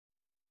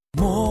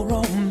More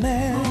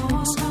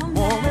romance,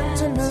 more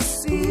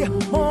intimacy,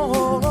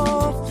 more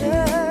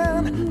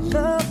often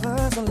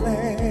Lovers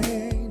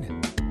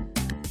Lane.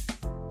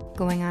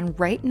 Going on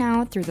right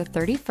now through the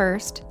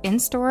 31st,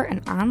 in-store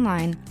and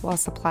online while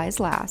supplies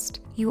last.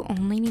 You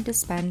only need to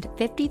spend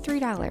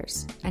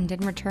 $53, and in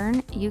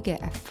return, you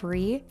get a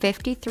free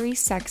 53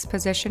 sex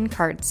position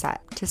card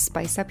set to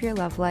spice up your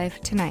love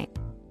life tonight.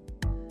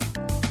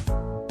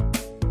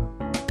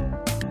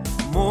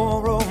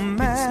 More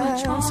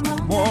romance,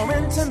 more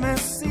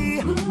intimacy,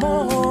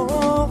 more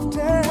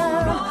often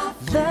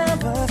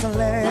Lovers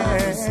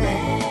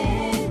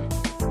Lane.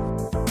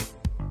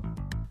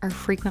 Our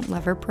Frequent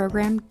Lover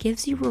program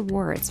gives you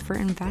rewards for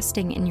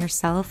investing in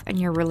yourself and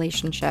your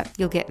relationship.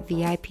 You'll get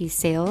VIP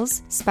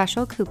sales,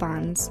 special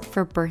coupons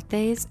for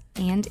birthdays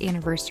and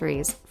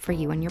anniversaries for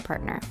you and your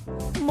partner.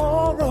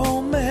 More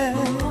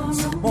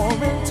romance, more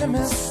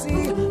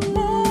intimacy,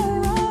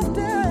 more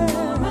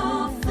often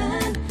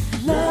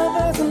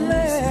Lovers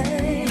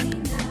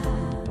Lane.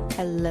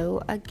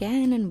 Hello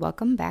again, and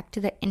welcome back to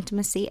the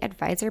Intimacy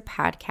Advisor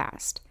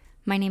podcast.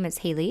 My name is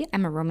Haley.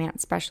 I'm a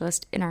romance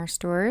specialist in our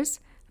stores.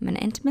 I'm an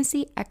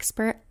intimacy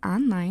expert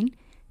online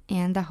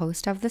and the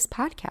host of this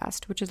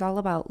podcast, which is all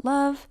about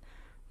love,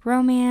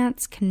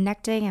 romance,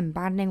 connecting and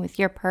bonding with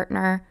your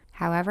partner,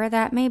 however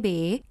that may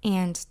be.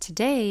 And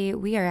today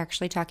we are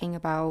actually talking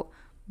about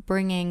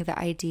bringing the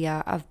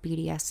idea of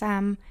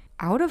BDSM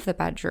out of the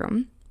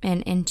bedroom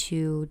and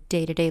into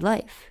day-to-day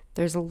life.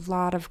 There's a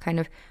lot of kind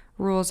of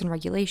rules and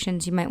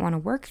regulations you might want to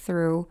work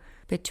through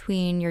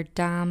between your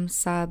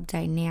dom-sub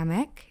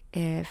dynamic,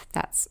 if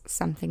that's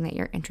something that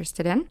you're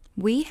interested in.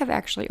 We have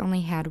actually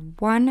only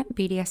had one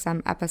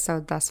BDSM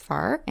episode thus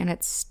far, and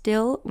it's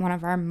still one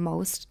of our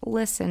most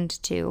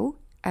listened to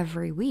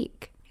every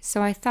week.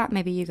 So I thought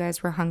maybe you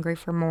guys were hungry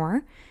for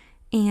more.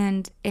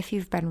 And if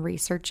you've been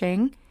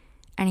researching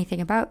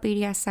anything about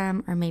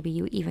BDSM, or maybe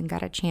you even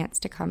got a chance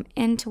to come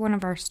into one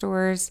of our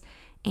stores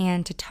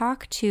and to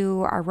talk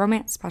to our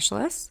romance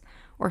specialists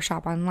or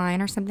shop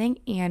online or something,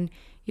 and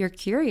you're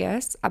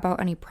curious about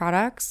any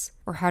products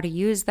or how to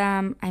use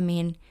them, I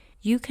mean,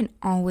 you can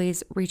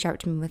always reach out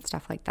to me with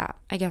stuff like that.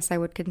 I guess I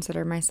would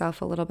consider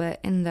myself a little bit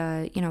in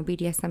the,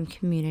 BDSM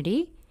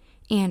community,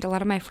 and a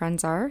lot of my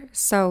friends are.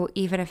 So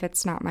even if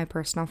it's not my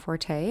personal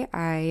forte,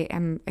 I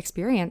am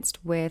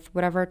experienced with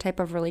whatever type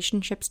of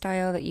relationship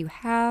style that you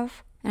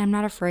have, and I'm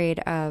not afraid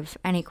of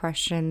any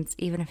questions,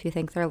 even if you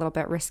think they're a little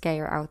bit risque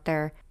or out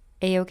there.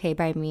 A-okay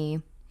by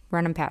me.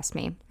 Run them past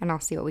me, and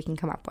I'll see what we can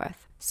come up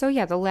with. So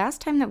yeah, the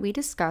last time that we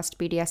discussed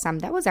BDSM,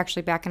 that was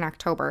actually back in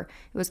October.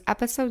 It was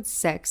episode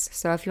 6,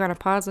 so if you want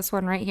to pause this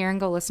one right here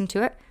and go listen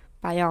to it,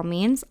 by all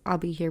means, I'll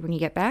be here when you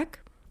get back.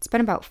 It's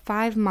been about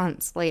 5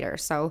 months later,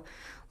 so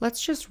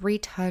let's just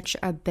retouch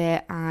a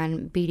bit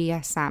on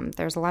BDSM.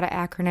 There's a lot of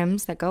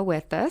acronyms that go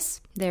with this.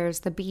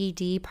 There's the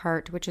BD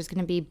part, which is going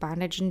to be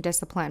bondage and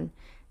discipline.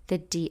 The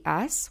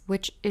DS,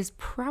 which is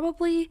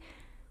probably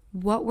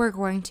what we're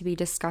going to be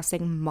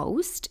discussing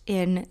most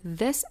in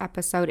this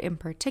episode in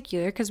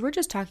particular, because we're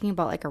just talking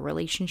about like a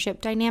relationship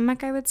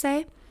dynamic, I would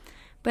say.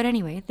 But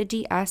anyway, the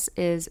DS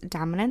is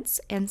dominance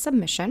and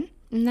submission.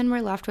 And then we're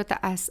left with the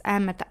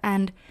SM at the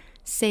end,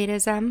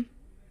 sadism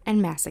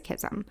and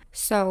masochism.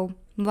 So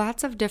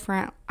lots of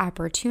different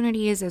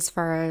opportunities as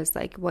far as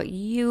like what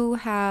you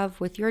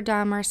have with your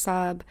dom or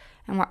sub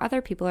and what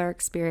other people are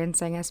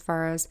experiencing as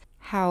far as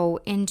how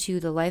into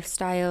the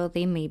lifestyle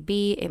they may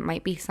be. It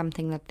might be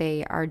something that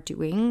they are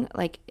doing,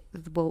 like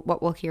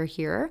what we'll hear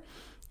here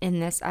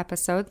in this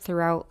episode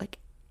throughout like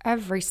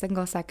every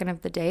single second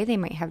of the day. They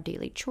might have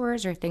daily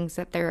chores or things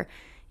that they're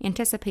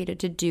anticipated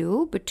to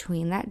do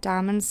between that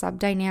dom and sub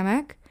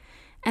dynamic.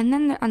 And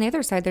then on the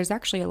other side, there's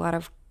actually a lot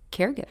of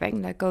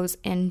caregiving that goes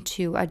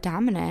into a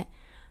dominant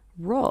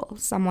role,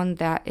 someone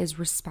that is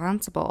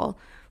responsible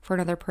for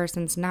another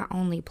person's not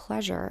only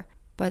pleasure,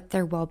 but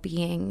their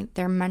well-being,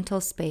 their mental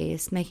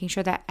space, making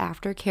sure that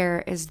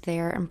aftercare is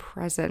there and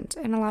present.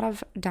 And a lot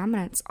of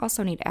dominants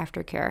also need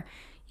aftercare.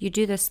 You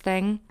do this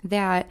thing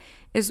that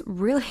is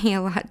really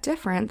a lot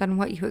different than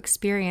what you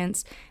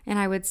experience in,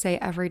 I would say,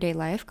 everyday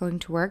life, going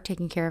to work,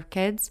 taking care of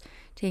kids,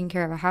 taking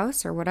care of a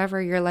house, or whatever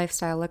your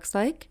lifestyle looks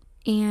like.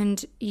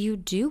 And you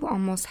do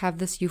almost have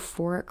this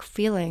euphoric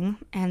feeling,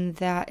 and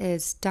that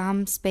is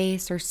dom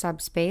space or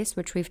subspace,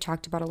 which we've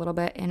talked about a little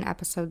bit in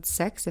episode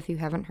 6 if you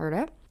haven't heard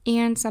it.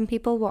 And some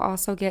people will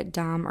also get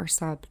dom or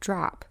sub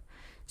drop.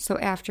 So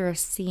after a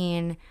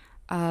scene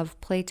of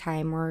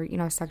playtime or,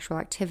 sexual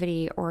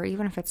activity, or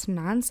even if it's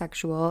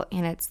non-sexual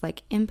and it's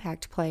like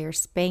impact play or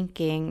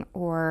spanking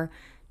or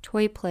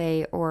toy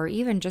play or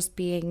even just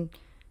being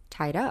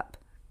tied up,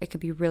 it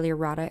could be really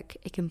erotic.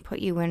 It can put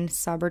you in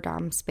sub or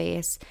dom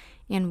space.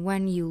 And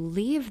when you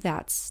leave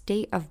that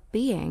state of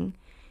being,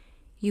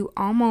 you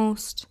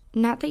almost,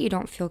 not that you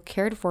don't feel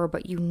cared for,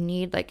 but you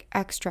need like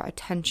extra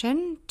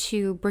attention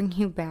to bring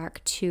you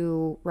back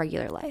to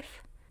regular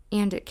life.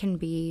 And it can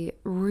be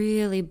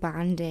really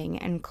bonding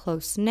and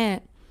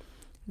close-knit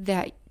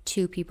that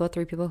 2 people,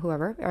 3 people,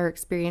 whoever, are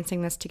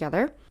experiencing this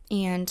together.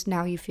 and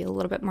now you feel a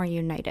little bit more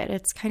united.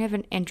 It's kind of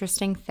an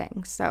interesting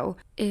thing. So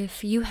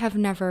if you have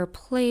never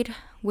played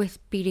with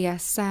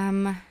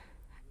BDSM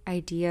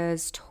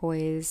ideas,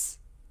 toys,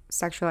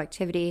 sexual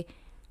activity,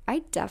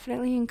 I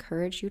definitely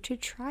encourage you to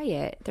try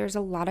it. There's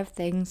a lot of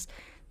things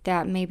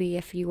that maybe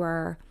if you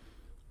are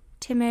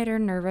timid or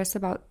nervous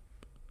about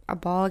a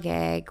ball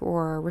gag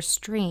or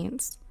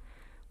restraints,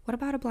 what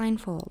about a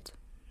blindfold?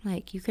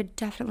 Like, you could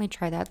definitely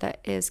try that. That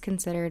is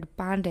considered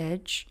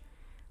bondage,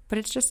 but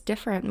it's just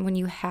different. When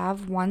you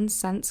have one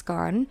sense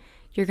gone,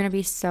 you're going to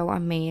be so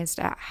amazed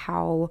at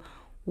how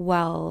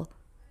well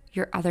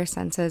your other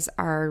senses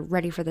are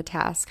ready for the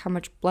task, how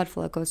much blood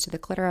flow goes to the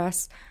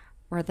clitoris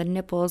or the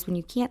nipples when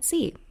you can't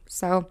see.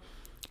 So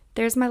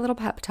there's my little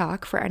pep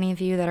talk for any of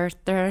you that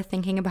are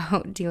thinking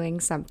about doing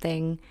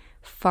something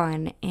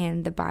fun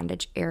in the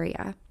bondage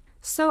area.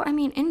 So, I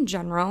mean, in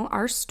general,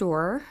 our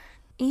store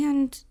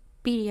and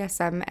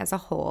BDSM as a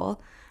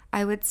whole,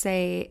 I would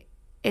say,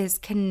 is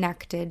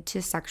connected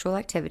to sexual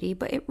activity,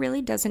 but it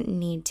really doesn't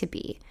need to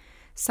be.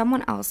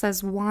 Someone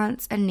else's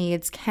wants and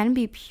needs can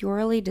be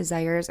purely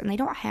desires, and they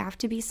don't have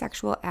to be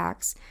sexual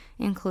acts,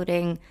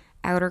 including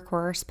outer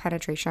course,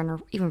 penetration,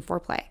 or even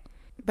foreplay.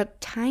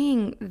 But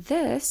tying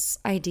this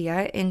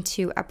idea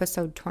into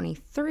episode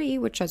 23,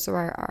 which is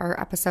our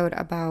episode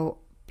about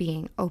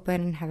being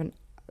open and having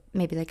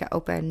maybe like an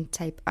open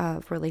type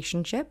of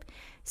relationship,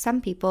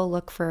 some people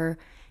look for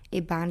a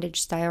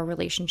bondage style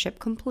relationship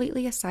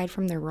completely aside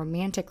from their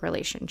romantic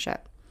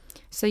relationship.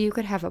 So you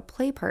could have a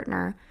play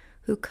partner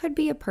who could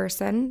be a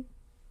person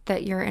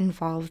that you're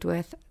involved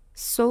with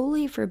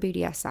solely for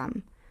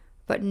BDSM,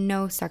 but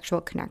no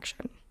sexual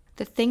connection.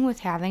 The thing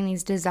with having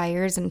these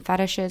desires and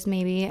fetishes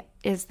maybe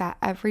is that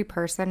every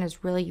person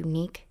is really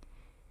unique,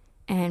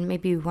 and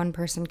maybe one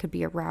person could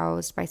be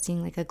aroused by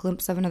seeing like a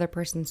glimpse of another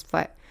person's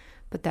foot,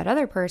 but that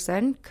other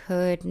person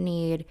could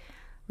need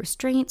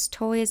restraints,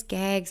 toys,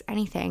 gags,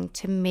 anything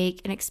to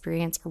make an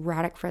experience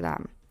erotic for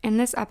them. And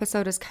this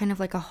episode is kind of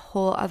like a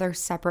whole other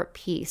separate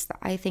piece that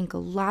I think a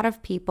lot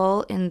of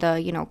people in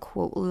the,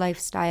 quote,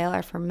 lifestyle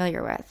are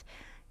familiar with.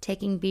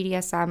 Taking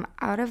BDSM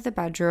out of the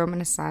bedroom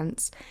in a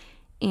sense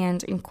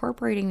and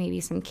incorporating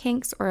maybe some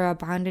kinks or a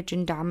bondage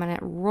and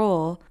dominant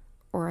role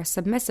or a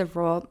submissive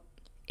role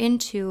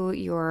into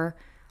your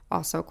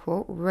also,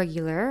 quote,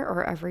 regular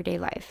or everyday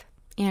life.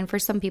 And for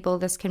some people,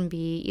 this can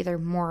be either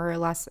more or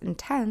less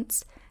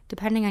intense,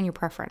 depending on your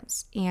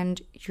preference and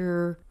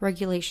your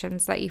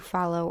regulations that you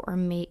follow or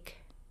make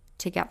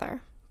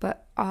together.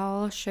 But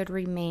all should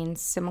remain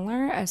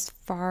similar as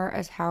far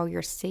as how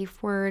your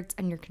safe words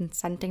and your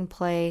consenting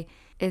play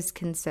is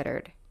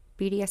considered.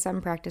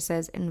 BDSM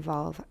practices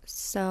involve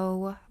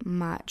so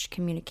much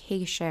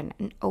communication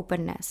and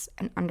openness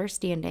and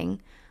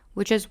understanding,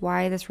 which is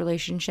why this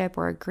relationship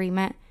or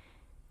agreement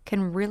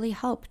can really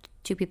help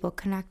two people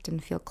connect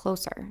and feel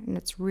closer, and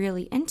it's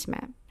really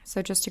intimate.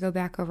 So just to go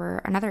back over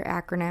another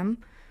acronym,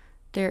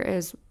 there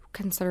is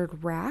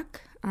considered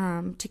RAC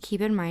to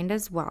keep in mind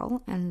as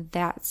well, and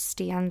that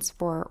stands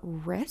for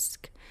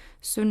risk.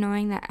 So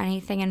knowing that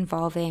anything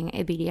involving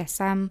a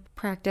BDSM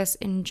practice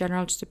in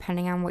general, just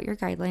depending on what your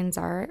guidelines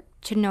are,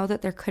 to know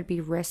that there could be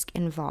risk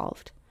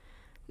involved.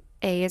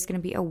 A is going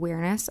to be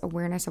awareness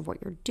of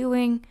what you're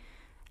doing,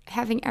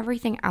 having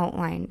everything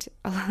outlined.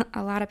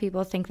 A lot of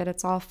people think that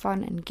it's all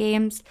fun and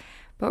games,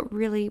 but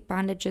really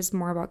bondage is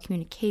more about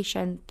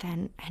communication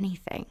than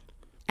anything.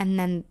 And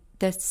then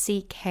the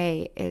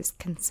CK is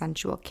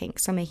consensual kink.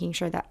 So making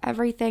sure that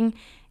everything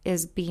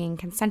is being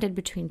consented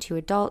between two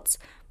adults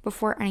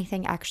before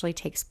anything actually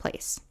takes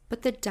place.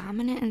 But the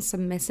dominant and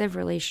submissive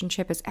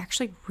relationship is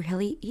actually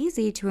really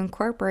easy to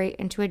incorporate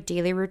into a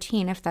daily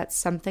routine if that's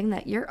something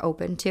that you're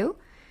open to.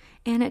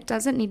 And it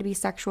doesn't need to be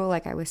sexual,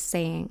 like I was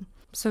saying.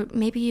 So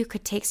maybe you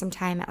could take some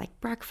time at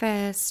like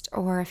breakfast,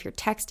 or if you're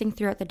texting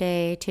throughout the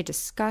day, to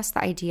discuss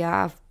the idea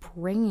of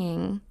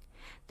bringing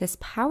this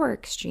power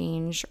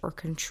exchange or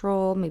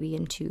control maybe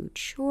into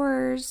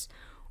chores,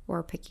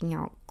 or picking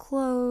out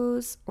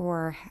clothes,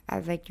 or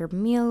have like your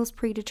meals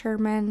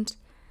predetermined,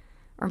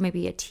 or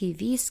maybe a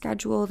TV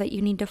schedule that you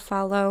need to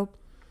follow,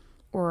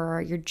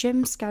 or your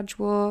gym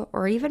schedule,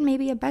 or even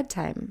maybe a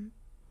bedtime,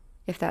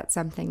 if that's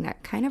something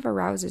that kind of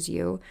arouses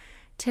you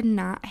to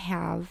not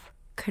have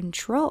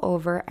control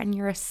over, and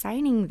you're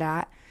assigning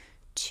that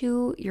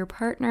to your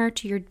partner,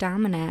 to your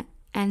dominant,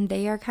 and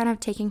they are kind of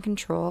taking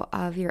control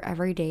of your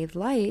everyday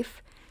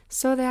life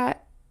so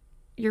that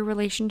your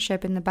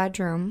relationship in the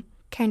bedroom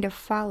kind of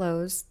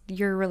follows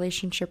your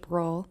relationship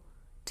role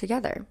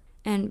together.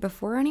 And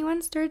before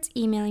anyone starts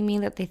emailing me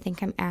that they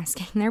think I'm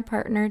asking their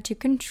partner to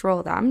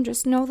control them,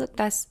 just know that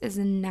this is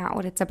not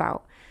what it's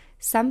about.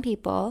 Some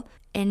people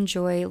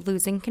enjoy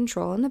losing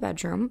control in the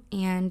bedroom,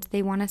 and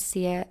they want to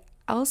see it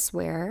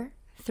elsewhere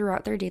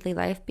throughout their daily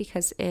life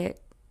because it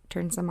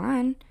turns them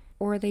on,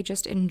 or they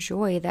just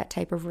enjoy that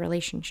type of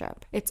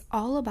relationship. It's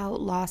all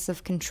about loss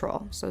of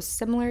control. So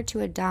similar to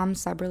a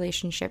dom-sub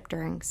relationship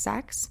during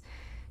sex,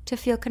 to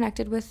feel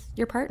connected with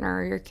your partner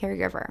or your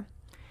caregiver.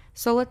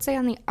 So let's say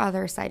on the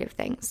other side of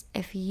things,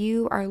 if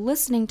you are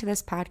listening to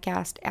this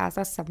podcast as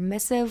a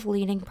submissive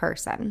leading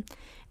person,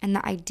 and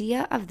the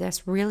idea of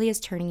this really is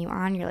turning you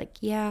on, you're like,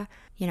 yeah,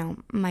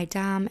 my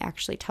dom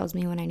actually tells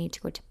me when I need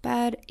to go to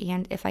bed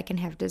and if I can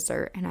have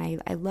dessert, and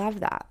I love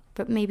that.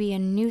 But maybe a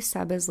new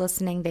sub is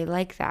listening, they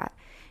like that,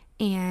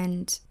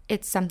 and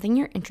it's something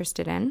you're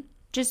interested in.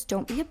 Just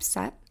don't be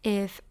upset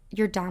if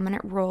your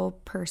dominant role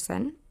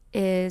person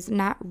is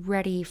not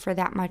ready for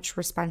that much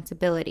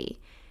responsibility.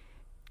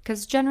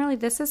 Because generally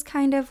this is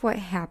kind of what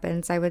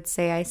happens, I would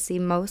say. I see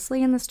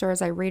mostly in the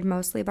stores, I read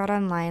mostly about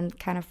online,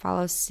 kind of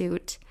follows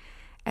suit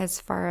as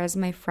far as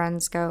my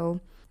friends go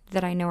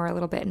that I know are a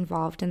little bit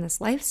involved in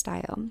this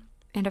lifestyle.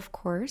 And of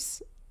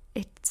course,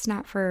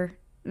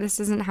 this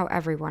isn't how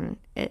everyone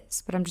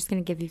is, but I'm just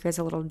going to give you guys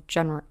a little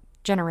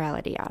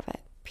generality out of it.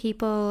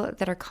 People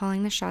that are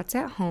calling the shots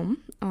at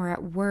home or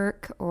at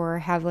work or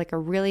have like a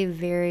really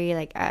very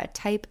a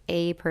type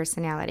A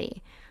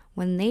personality,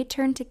 when they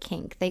turn to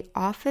kink, they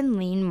often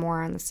lean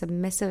more on the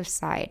submissive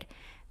side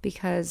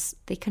because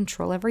they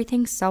control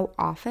everything so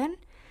often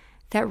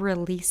that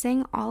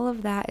releasing all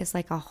of that is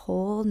like a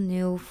whole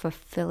new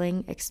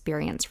fulfilling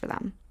experience for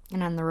them.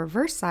 And on the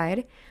reverse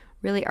side,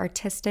 really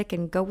artistic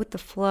and go with the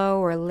flow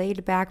or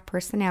laid back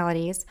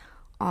personalities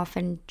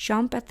often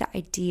jump at the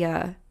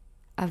idea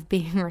of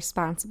being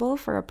responsible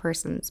for a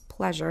person's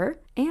pleasure.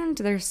 And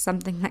there's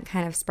something that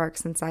kind of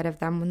sparks inside of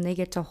them when they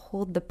get to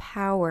hold the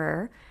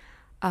power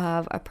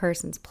of a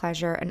person's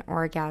pleasure and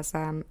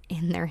orgasm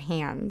in their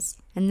hands.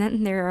 And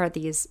then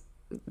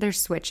there's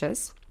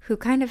switches who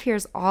kind of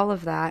hears all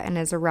of that and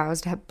is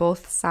aroused at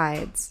both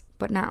sides.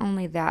 But not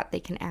only that, they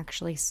can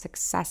actually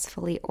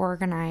successfully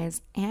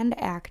organize and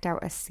act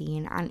out a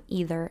scene on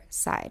either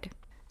side.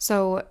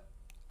 So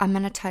I'm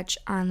going to touch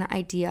on the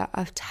idea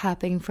of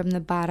topping from the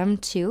bottom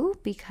too,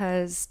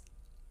 because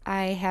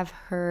I have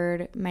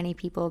heard many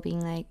people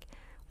being like,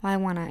 well, I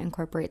want to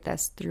incorporate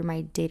this through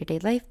my day-to-day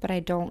life, but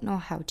I don't know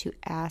how to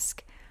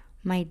ask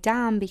my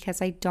dom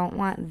because I don't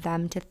want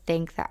them to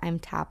think that I'm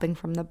topping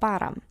from the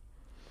bottom.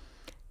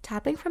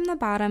 Topping from the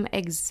bottom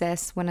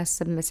exists when a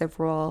submissive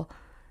role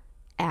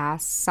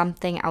asks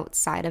something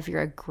outside of your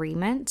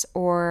agreement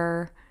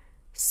or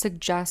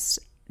suggests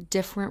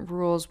different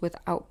rules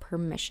without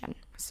permission.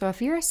 So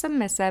if you're a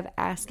submissive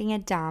asking a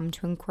dom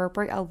to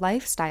incorporate a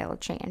lifestyle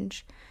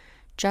change,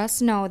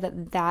 just know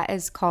that that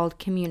is called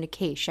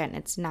communication.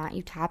 It's not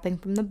you topping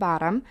from the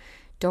bottom.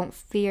 Don't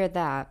fear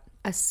that.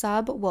 A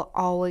sub will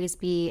always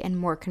be in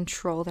more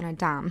control than a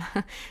dom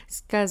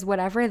because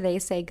whatever they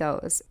say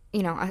goes.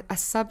 A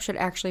sub should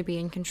actually be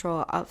in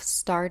control of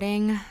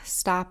starting,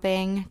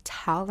 stopping,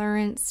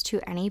 tolerance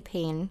to any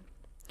pain,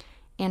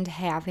 and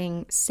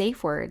having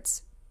safe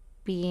words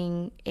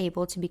being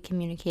able to be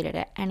communicated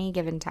at any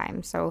given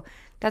time. So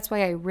that's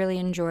why I really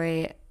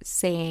enjoy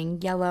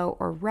saying yellow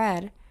or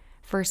red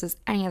versus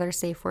any other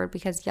safe word,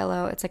 because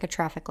yellow, it's like a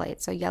traffic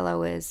light. So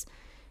yellow is,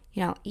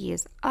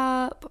 ease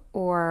up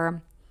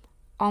or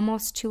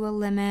almost to a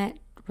limit,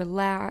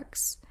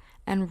 relax.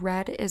 And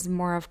red is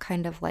more of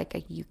kind of like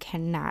a you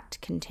cannot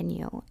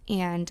continue.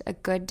 And a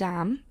good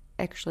dom,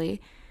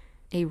 actually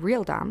a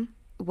real dom,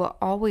 will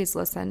always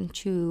listen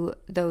to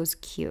those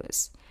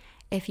cues.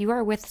 If you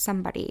are with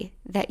somebody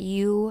that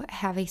you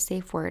have a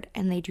safe word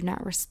and they do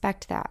not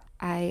respect that,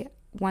 I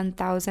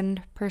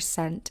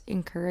 1000%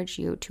 encourage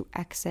you to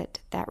exit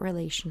that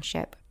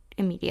relationship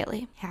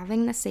immediately.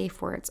 Having the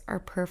safe words are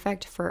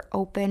perfect for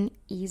open,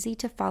 easy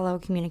to follow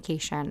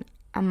communication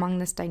among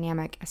this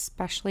dynamic,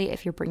 especially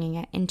if you're bringing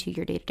it into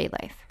your day-to-day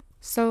life.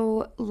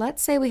 So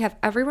let's say we have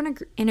everyone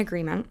in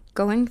agreement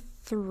going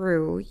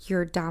through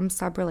your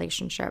dom-sub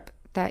relationship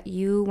that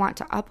you want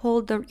to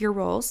uphold your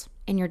roles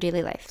in your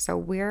daily life. So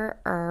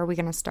where are we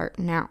going to start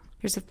now?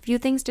 There's a few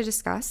things to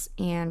discuss,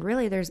 and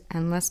really there's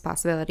endless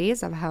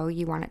possibilities of how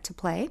you want it to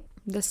play.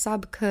 The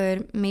sub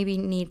could maybe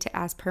need to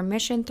ask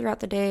permission throughout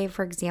the day.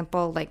 For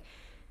example,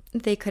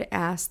 they could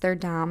ask their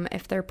dom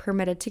if they're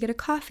permitted to get a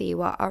coffee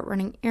while out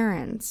running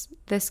errands.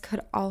 This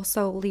could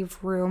also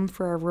leave room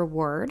for a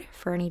reward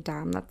for any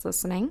dom that's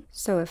listening.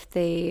 So if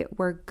they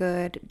were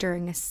good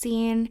during a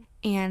scene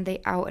and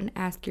they out and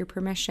ask your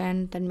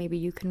permission, then maybe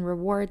you can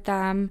reward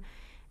them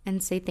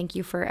and say thank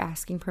you for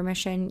asking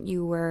permission.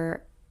 You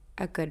were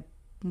a good,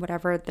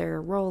 whatever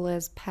their role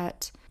is,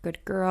 pet, good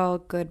girl,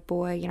 good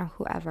boy,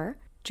 whoever.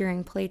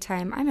 During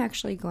playtime, I'm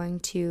actually going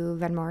to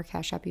Venmo or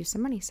Cash App you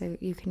some money so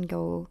you can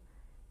go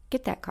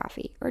get that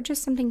coffee or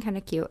just something kind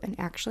of cute. And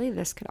actually,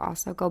 this could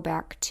also go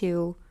back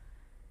to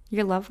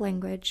your love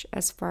language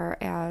as far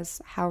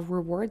as how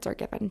rewards are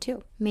given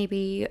too.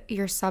 Maybe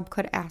your sub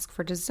could ask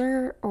for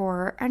dessert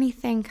or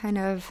anything kind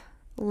of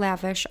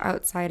lavish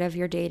outside of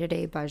your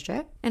day-to-day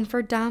budget. And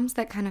for doms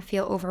that kind of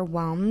feel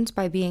overwhelmed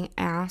by being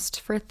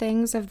asked for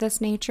things of this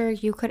nature,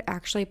 you could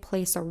actually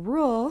place a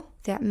rule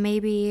that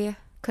maybe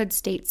could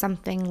state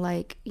something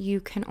like, you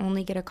can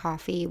only get a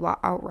coffee while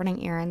out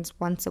running errands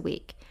once a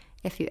week.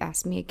 If you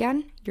ask me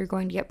again, you're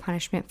going to get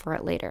punishment for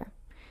it later.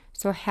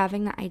 So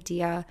having the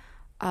idea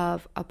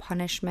of a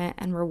punishment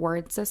and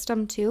reward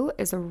system too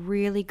is a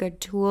really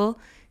good tool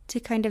to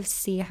kind of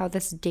see how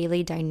this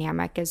daily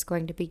dynamic is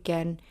going to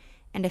begin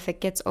and if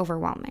it gets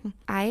overwhelming.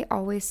 I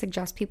always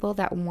suggest people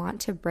that want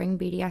to bring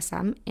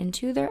BDSM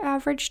into their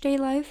average day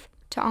life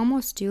to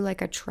almost do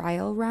like a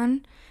trial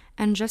run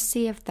and just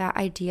see if that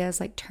idea is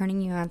like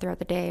turning you on throughout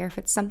the day or if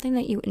it's something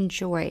that you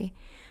enjoy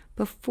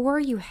before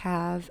you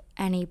have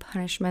any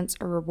punishments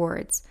or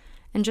rewards,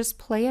 and just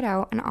play it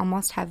out and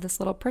almost have this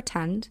little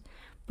pretend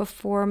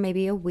before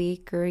maybe a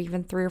week or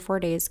even 3 or 4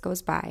 days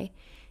goes by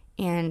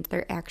and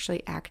they're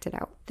actually acted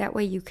out. That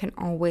way you can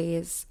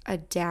always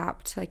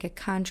adapt like a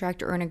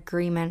contract or an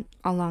agreement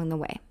along the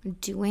way.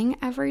 Doing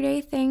everyday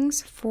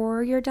things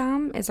for your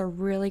dom is a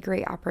really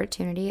great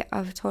opportunity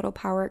of total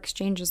power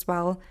exchange as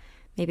well.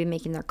 Maybe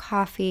making their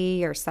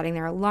coffee or setting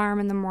their alarm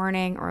in the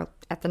morning or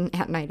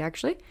at night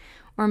actually,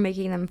 or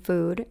making them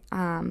food,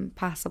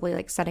 possibly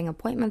like setting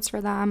appointments for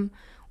them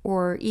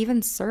or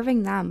even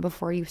serving them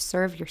before you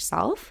serve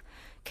yourself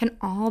can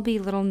all be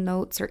little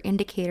notes or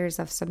indicators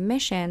of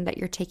submission that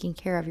you're taking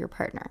care of your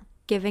partner.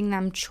 Giving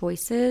them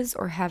choices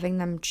or having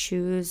them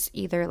choose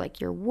either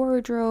like your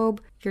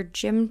wardrobe, your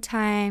gym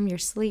time, your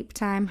sleep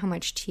time, how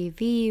much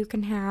TV you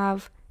can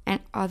have, and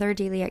other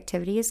daily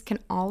activities can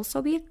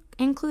also be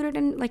included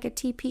in like a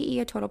TPE,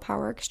 a total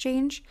power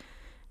exchange.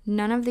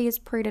 None of these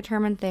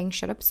predetermined things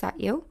should upset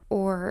you.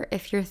 Or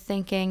if you're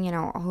thinking,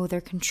 oh,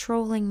 they're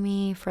controlling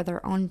me for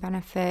their own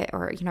benefit,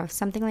 or, if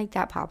something like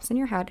that pops in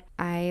your head,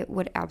 I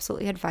would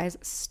absolutely advise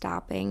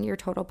stopping your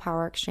total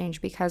power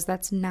exchange because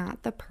that's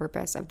not the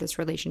purpose of this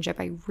relationship.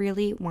 I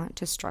really want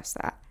to stress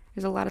that.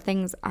 There's a lot of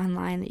things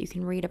online that you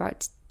can read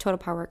about total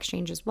power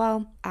exchange as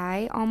well.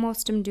 I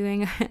almost am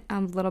doing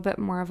a little bit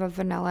more of a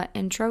vanilla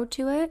intro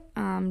to it,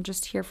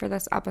 just here for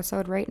this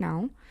episode right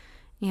now.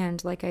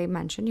 And like I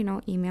mentioned,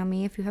 email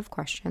me if you have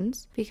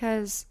questions,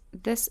 because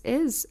this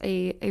is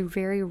a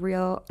very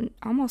real,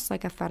 almost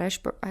like a fetish,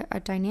 but a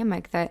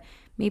dynamic that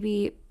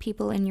maybe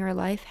people in your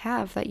life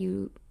have that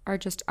you are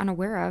just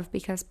unaware of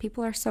because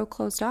people are so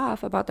closed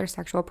off about their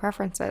sexual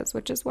preferences,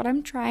 which is what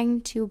I'm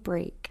trying to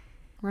break.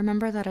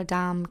 Remember that a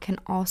dom can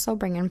also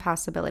bring in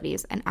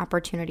possibilities and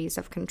opportunities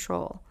of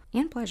control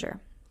and pleasure.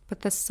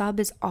 But the sub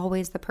is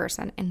always the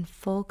person in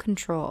full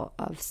control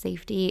of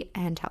safety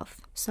and health.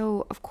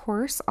 So, of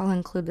course, I'll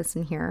include this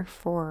in here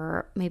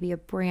for maybe a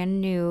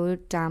brand new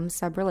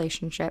dom-sub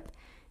relationship.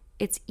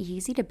 It's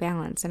easy to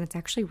balance, and it's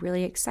actually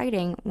really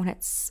exciting when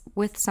it's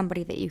with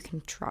somebody that you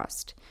can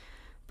trust.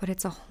 But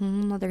it's a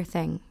whole other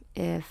thing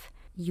if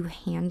you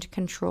hand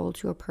control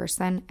to a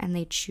person and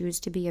they choose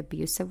to be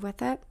abusive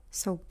with it.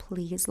 So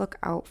please look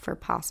out for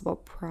possible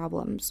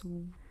problems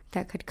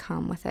that could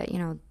come with it.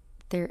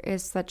 There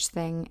is such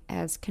thing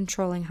as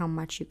controlling how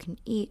much you can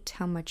eat,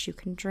 how much you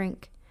can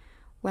drink,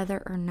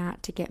 whether or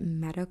not to get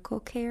medical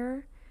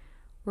care,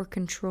 or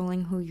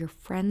controlling who your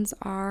friends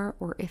are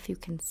or if you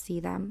can see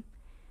them,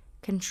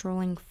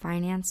 controlling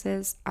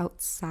finances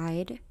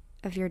outside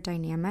of your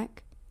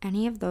dynamic.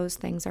 Any of those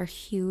things are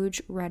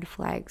huge red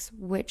flags,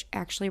 which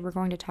actually we're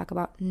going to talk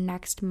about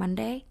next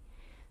Monday.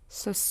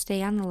 So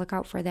stay on the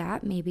lookout for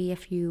that. Maybe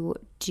if you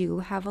do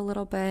have a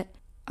little bit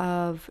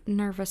of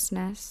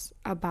nervousness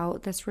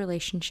about this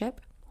relationship,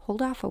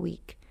 hold off a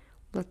week.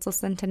 Let's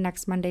listen to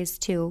next Monday's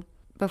too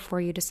before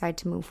you decide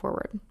to move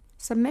forward.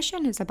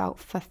 Submission is about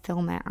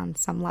fulfillment on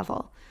some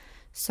level.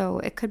 So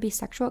it could be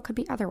sexual, it could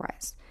be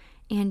otherwise.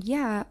 And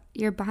yeah,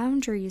 your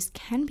boundaries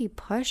can be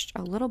pushed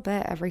a little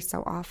bit every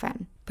so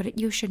often, but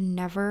you should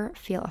never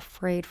feel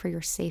afraid for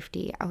your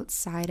safety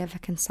outside of a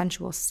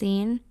consensual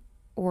scene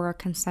or a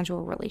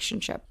consensual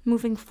relationship.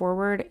 Moving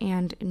forward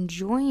and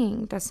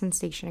enjoying the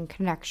sensation and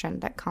connection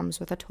that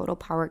comes with a total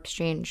power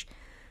exchange,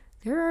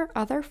 there are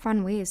other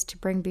fun ways to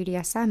bring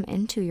BDSM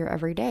into your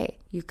everyday.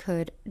 You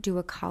could do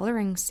a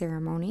collaring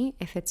ceremony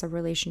if it's a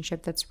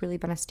relationship that's really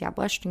been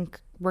established and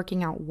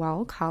working out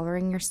well,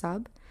 collaring your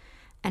sub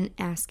and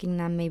asking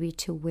them maybe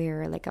to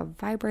wear like a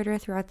vibrator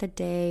throughout the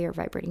day or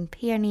vibrating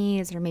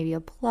panties or maybe a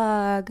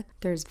plug.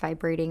 There's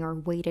vibrating or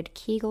weighted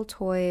Kegel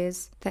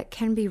toys that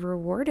can be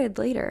rewarded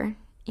later,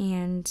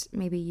 and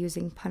maybe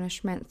using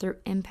punishment through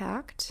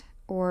impact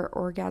or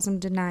orgasm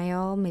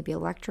denial, maybe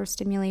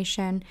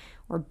electrostimulation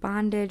or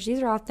bondage.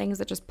 These are all things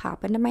that just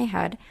pop into my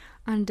head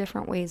on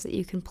different ways that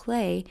you can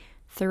play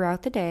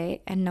throughout the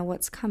day and know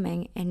what's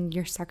coming in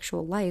your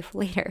sexual life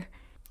later.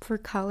 For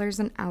collars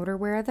and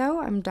outerwear, though,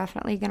 I'm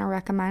definitely going to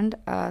recommend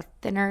a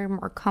thinner,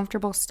 more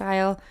comfortable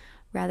style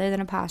rather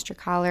than a posture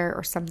collar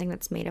or something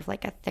that's made of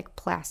like a thick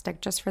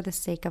plastic just for the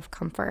sake of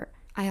comfort.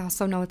 I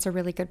also know it's a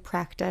really good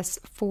practice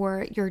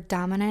for your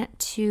dominant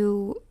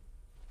to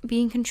be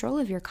in control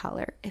of your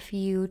collar. If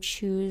you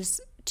choose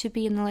to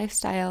be in the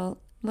lifestyle,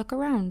 look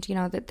around,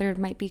 that there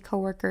might be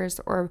coworkers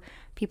or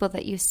people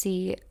that you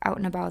see out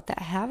and about that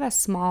have a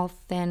small,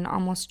 thin,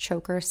 almost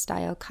choker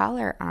style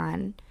collar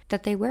on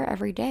that they wear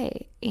every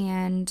day.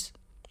 And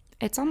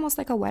it's almost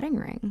like a wedding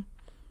ring.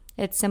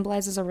 It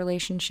symbolizes a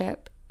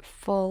relationship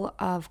full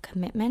of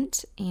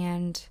commitment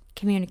and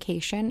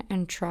communication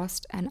and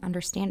trust and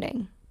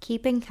understanding.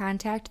 Keeping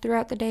contact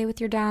throughout the day with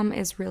your dom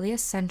is really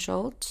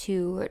essential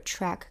to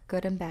track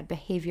good and bad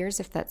behaviors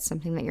if that's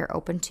something that you're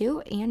open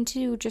to, and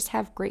to just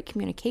have great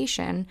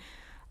communication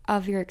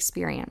of your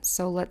experience.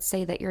 So let's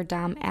say that your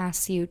dom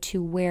asks you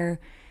to wear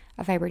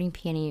a vibrating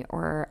peony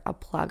or a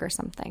plug or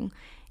something,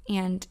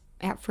 and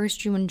at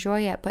first you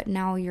enjoy it, but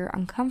now you're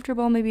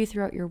uncomfortable. Maybe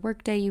throughout your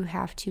workday you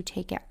have to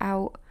take it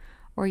out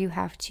or you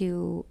have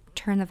to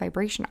turn the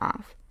vibration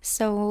off.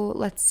 So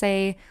let's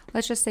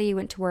just say you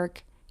went to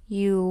work,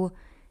 you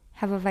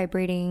have a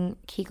vibrating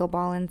Kegel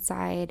ball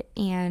inside,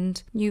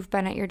 and you've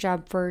been at your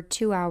job for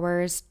 2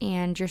 hours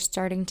and you're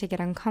starting to get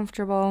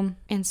uncomfortable,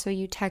 and so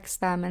you text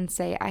them and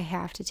say, I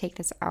have to take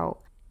this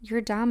out.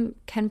 Your dom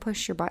can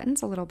push your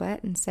buttons a little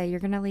bit and say,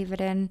 you're going to leave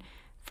it in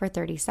for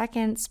 30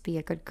 seconds, be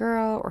a good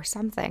girl, or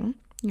something,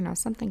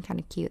 something kind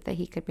of cute that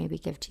he could maybe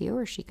give to you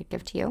or she could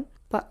give to you.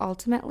 But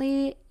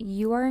ultimately,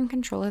 you are in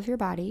control of your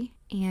body,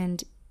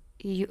 and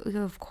you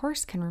of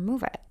course can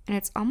remove it. And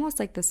it's almost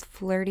like this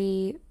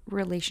flirty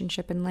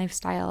relationship and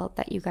lifestyle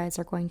that you guys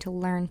are going to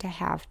learn to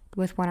have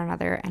with one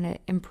another, and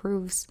it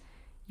improves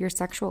your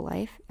sexual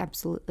life,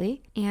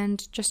 absolutely,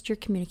 and just your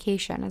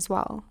communication as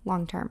well,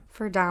 long term.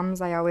 For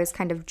doms, I always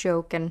kind of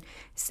joke and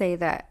say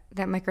that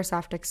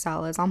Microsoft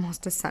Excel is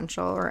almost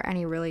essential, or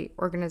any really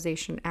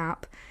organization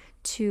app,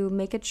 to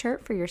make a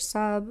chart for your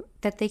sub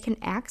that they can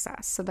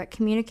access, so that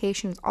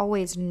communication is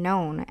always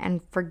known,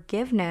 and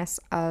forgiveness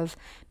of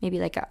maybe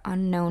like an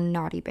unknown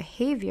naughty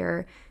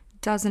behavior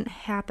doesn't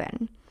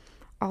happen.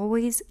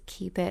 Always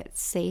keep it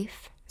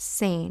safe,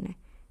 sane,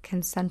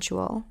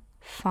 consensual,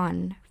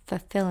 fun,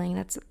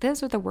 fulfilling.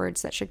 Those are the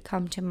words that should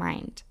come to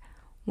mind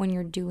when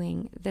you're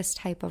doing this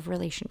type of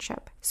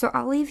relationship. So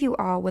I'll leave you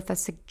all with a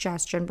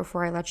suggestion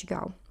before I let you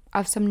go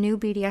of some new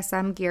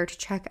BDSM gear to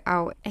check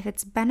out. If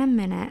it's been a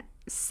minute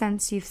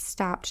since you've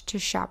stopped to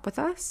shop with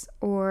us,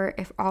 or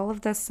if all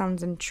of this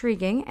sounds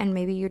intriguing and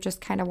maybe you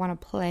just kind of want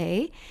to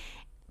play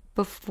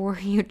before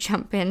you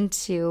jump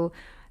into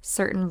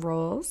certain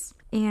roles.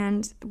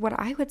 And what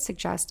I would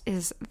suggest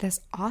is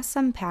this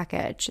awesome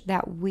package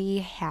that we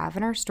have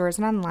in our stores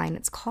and online.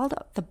 It's called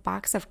the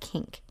Box of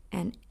Kink,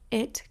 and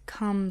it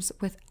comes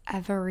with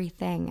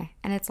everything,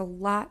 and it's a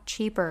lot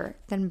cheaper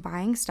than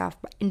buying stuff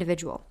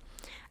individual.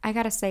 I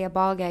gotta say, a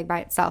ball gag by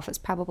itself is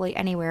probably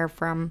anywhere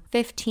from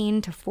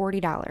 $15 to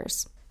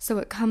 $40. So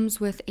it comes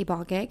with a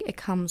ball gag, it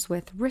comes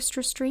with wrist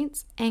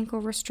restraints,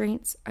 ankle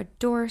restraints, a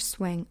door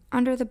swing,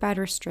 under the bed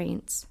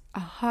restraints, a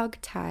hog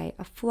tie,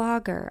 a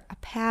flogger, a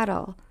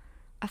paddle,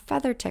 a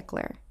feather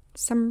tickler,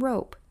 some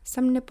rope,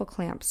 some nipple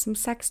clamps, some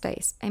sex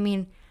dice. I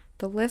mean,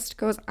 the list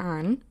goes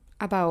on.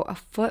 About a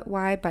foot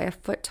wide by a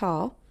foot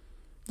tall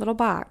little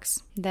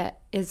box that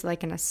is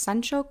like an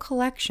essential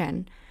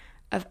collection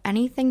of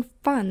anything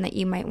fun that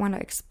you might want to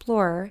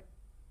explore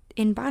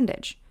in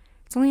bondage.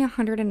 It's only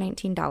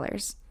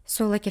 $119.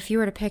 So like if you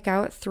were to pick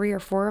out 3 or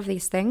 4 of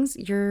these things,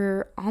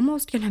 you're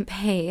almost going to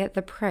pay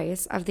the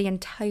price of the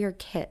entire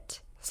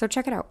kit. So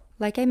check it out.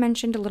 Like I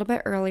mentioned a little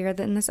bit earlier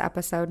in this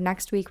episode,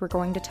 next week we're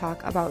going to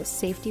talk about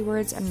safety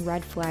words and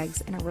red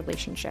flags in a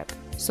relationship.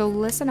 So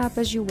listen up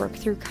as you work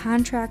through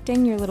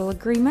contracting your little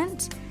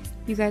agreement.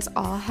 You guys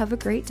all have a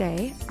great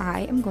day.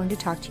 I am going to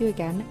talk to you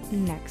again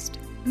next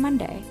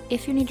Monday.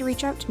 If you need to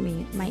reach out to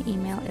me, my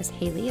email is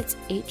Haley, it's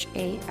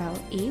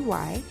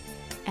HALEY,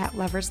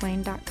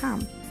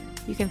 @loverslane.com.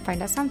 You can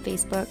find us on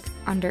Facebook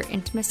under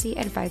Intimacy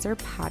Advisor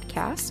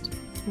Podcast.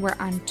 We're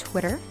on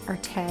Twitter. Our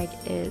tag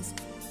is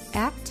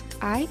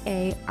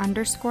 @IA_pod.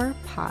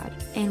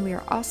 And we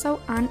are also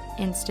on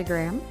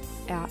Instagram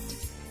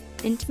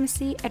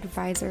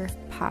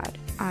 @IntimacyAdvisorPod.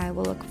 I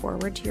will look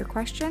forward to your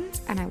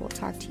questions, and I will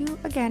talk to you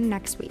again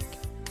next week.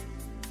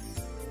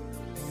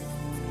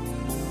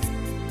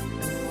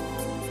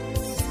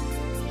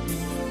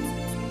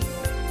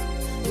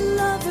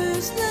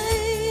 Lover's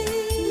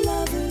Lane,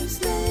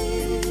 Lover's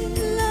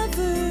Lane,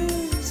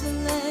 Lover's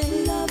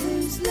Lane,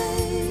 Lover's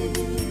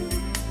Lane.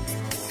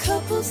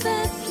 Couples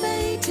that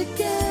play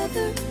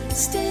together,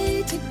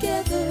 stay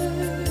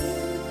together.